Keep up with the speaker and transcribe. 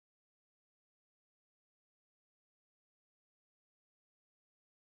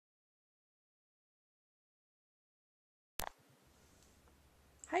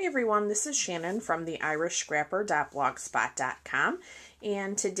Hi everyone, this is Shannon from the irishscrapper.blogspot.com,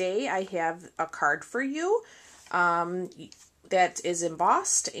 and today I have a card for you that is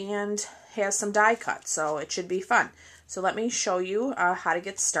embossed and has some die cut, so it should be fun. So let me show you how to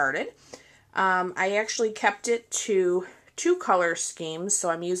get started. I actually kept it to two color schemes,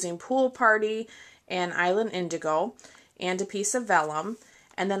 so I'm using Pool Party and Island Indigo and a piece of vellum,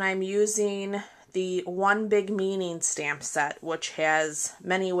 and then I'm using the One Big Meaning stamp set, which has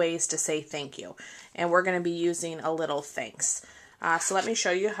many ways to say thank you. And we're going to be using a little thanks. So let me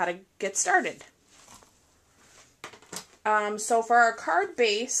show you how to get started. So for our card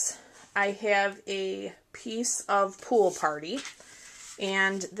base, I have a piece of Pool Party.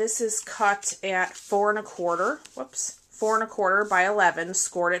 And this is cut at 4 1/4 by 11,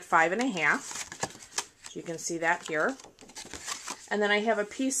 scored at 5 1/2. So you can see that here. And then I have a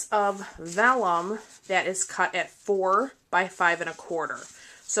piece of vellum that is cut at 4 by 5 1/4.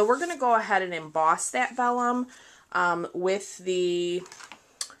 So we're going to go ahead and emboss that vellum with the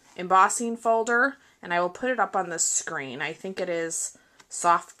embossing folder, and I will put it up on the screen. I think it is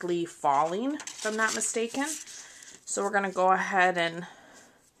Softly Falling, if I'm not mistaken. So we're going to go ahead and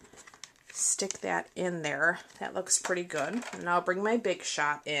stick that in there. That looks pretty good. And I'll bring my Big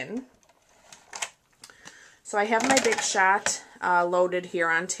Shot in. So I have my Big Shot loaded here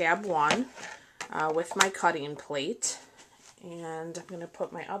on tab 1 with my cutting plate, and I'm going to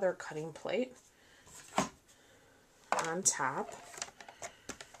put my other cutting plate on top,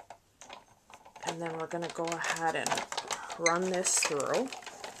 and then we're going to go ahead and run this through.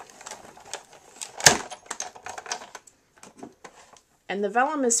 And the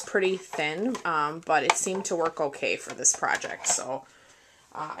vellum is pretty thin, but it seemed to work okay for this project, so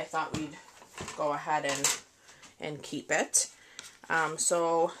I thought we'd go ahead and keep it.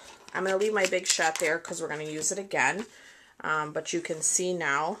 So I'm going to leave my Big Shot there because we're going to use it again. But you can see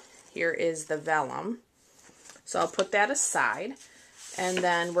now, here is the vellum. So I'll put that aside. And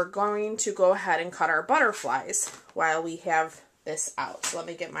then we're going to go ahead and cut our butterflies while we have this out. So let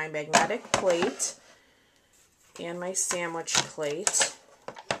me get my magnetic plate and my sandwich plate.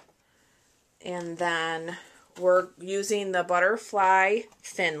 And then we're using the butterfly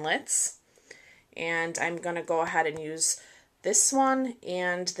thinlits. And I'm going to go ahead and use this one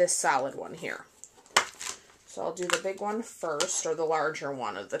and this solid one here. So I'll do the big one first, or the larger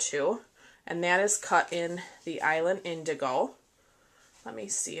one of the two. And that is cut in the Island Indigo. Let me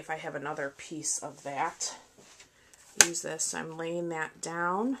see if I have another piece of that. Use this. I'm laying that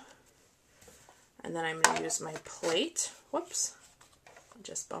down. And then I'm going to use my plate. Whoops. I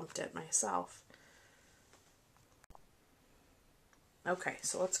just bumped it myself. Okay,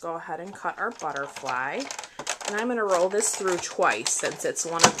 so let's go ahead and cut our butterfly. And I'm going to roll this through twice since it's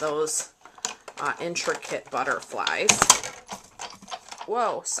one of those intricate butterflies.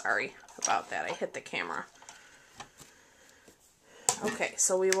 Whoa, sorry about that. I hit the camera. Okay,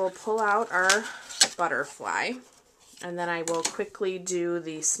 so we will pull out our butterfly. And then I will quickly do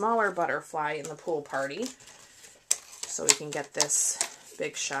the smaller butterfly in the Pool Party so we can get this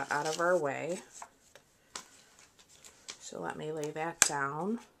Big Shot out of our way. So let me lay that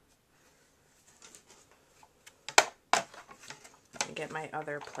down. And get my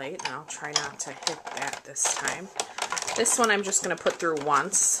other plate, and I'll try not to hit that this time. This one I'm just going to put through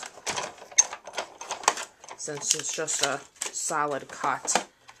once, since it's just a solid cut.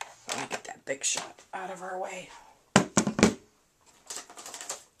 Let me get that Big Shot out of our way.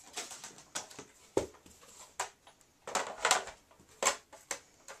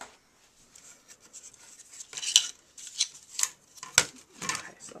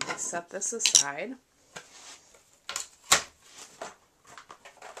 Set this aside.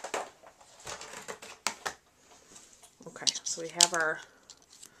 Okay, so we have our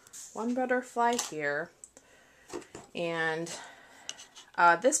one butterfly here, and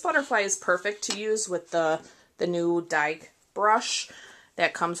this butterfly is perfect to use with the new die brush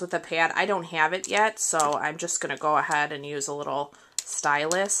that comes with a pad. I don't have it yet, so I'm just going to go ahead and use a little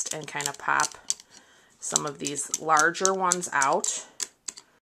stylist and kind of pop some of these larger ones out.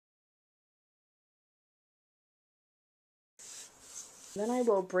 Then I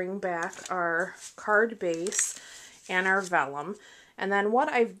will bring back our card base and our vellum. And then what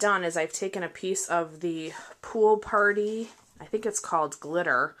I've done is I've taken a piece of the Pool Party, I think it's called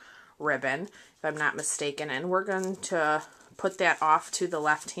glitter ribbon, if I'm not mistaken, and we're going to put that off to the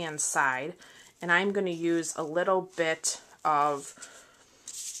left-hand side. And I'm going to use a little bit of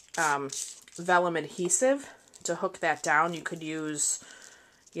vellum adhesive to hook that down. You could use,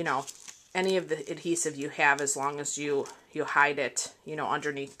 you know, any of the adhesive you have, as long as you hide it, you know,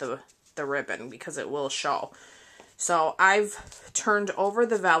 underneath the ribbon, because it will show. So I've turned over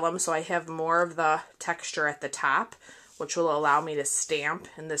the vellum so I have more of the texture at the top, which will allow me to stamp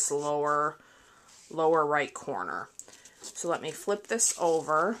in this lower right corner. So let me flip this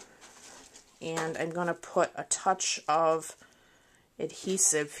over, and I'm going to put a touch of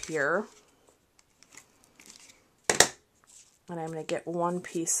adhesive here. And I'm going to get one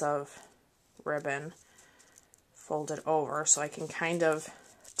piece of ribbon folded over so I can kind of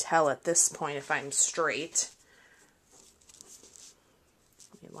tell at this point if I'm straight.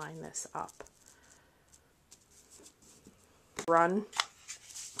 Let me line this up. Run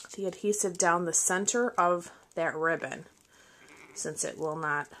the adhesive down the center of that ribbon since it will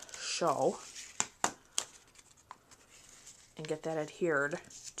not show, and get that adhered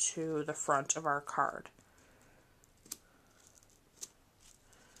to the front of our card.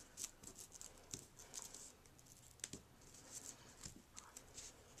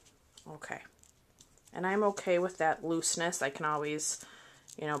 Okay, and I'm okay with that looseness. I can always,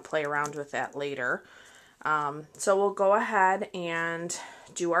 you know, play around with that later. So we'll go ahead and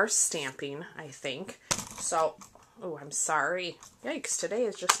do our stamping, I think. So, oh, I'm sorry. Yikes, today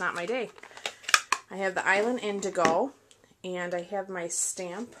is just not my day. I have the Island Indigo, and I have my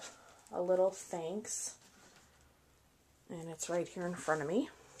stamp, A Little Thanks, and it's right here in front of me.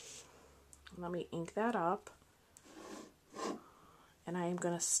 Let me ink that up. And I am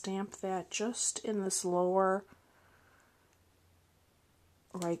going to stamp that just in this lower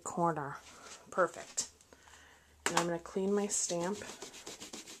right corner. Perfect. And I'm going to clean my stamp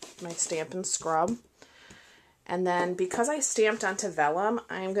and scrub. And then because I stamped onto vellum,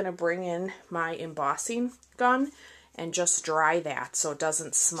 I'm going to bring in my embossing gun and just dry that so it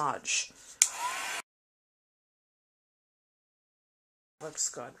doesn't smudge. Looks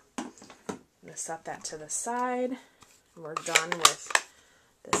good. I'm going to set that to the side. We're done with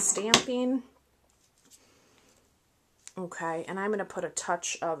the stamping. Okay, and I'm going to put a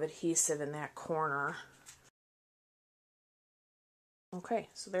touch of adhesive in that corner. Okay,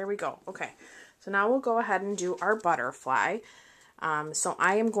 so there we go. Okay, so now we'll go ahead and do our butterfly. So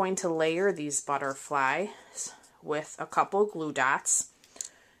I am going to layer these butterflies with a couple glue dots,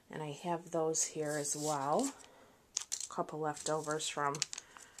 and I have those here as well. A couple leftovers from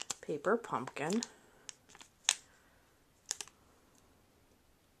Paper Pumpkin.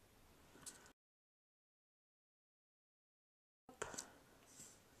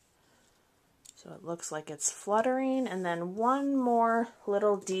 So it looks like it's fluttering, and then one more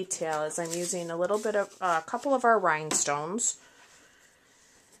little detail is I'm using a little bit of a couple of our rhinestones,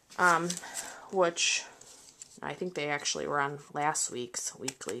 which I think they actually were on last week's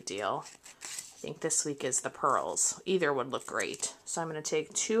weekly deal. I think this week is the pearls. Either would look great. So I'm going to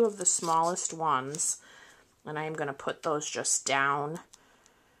take two of the smallest ones, and I'm going to put those just down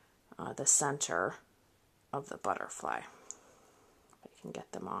the center of the butterfly. If I can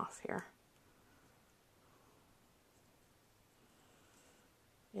get them off here.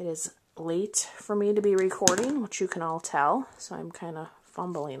 It is late for me to be recording, which you can all tell, so I'm kind of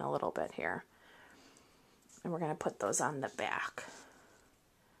fumbling a little bit here. And we're going to put those on the back.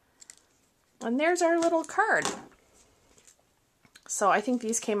 And there's our little card. So I think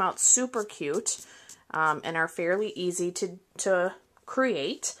these came out super cute and are fairly easy to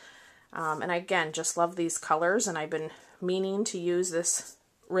create. And again, just love these colors, and I've been meaning to use this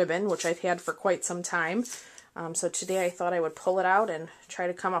ribbon, which I've had for quite some time. So today I thought I would pull it out and try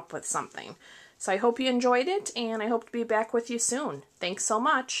to come up with something. So I hope you enjoyed it, and I hope to be back with you soon. Thanks so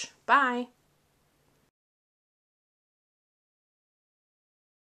much. Bye.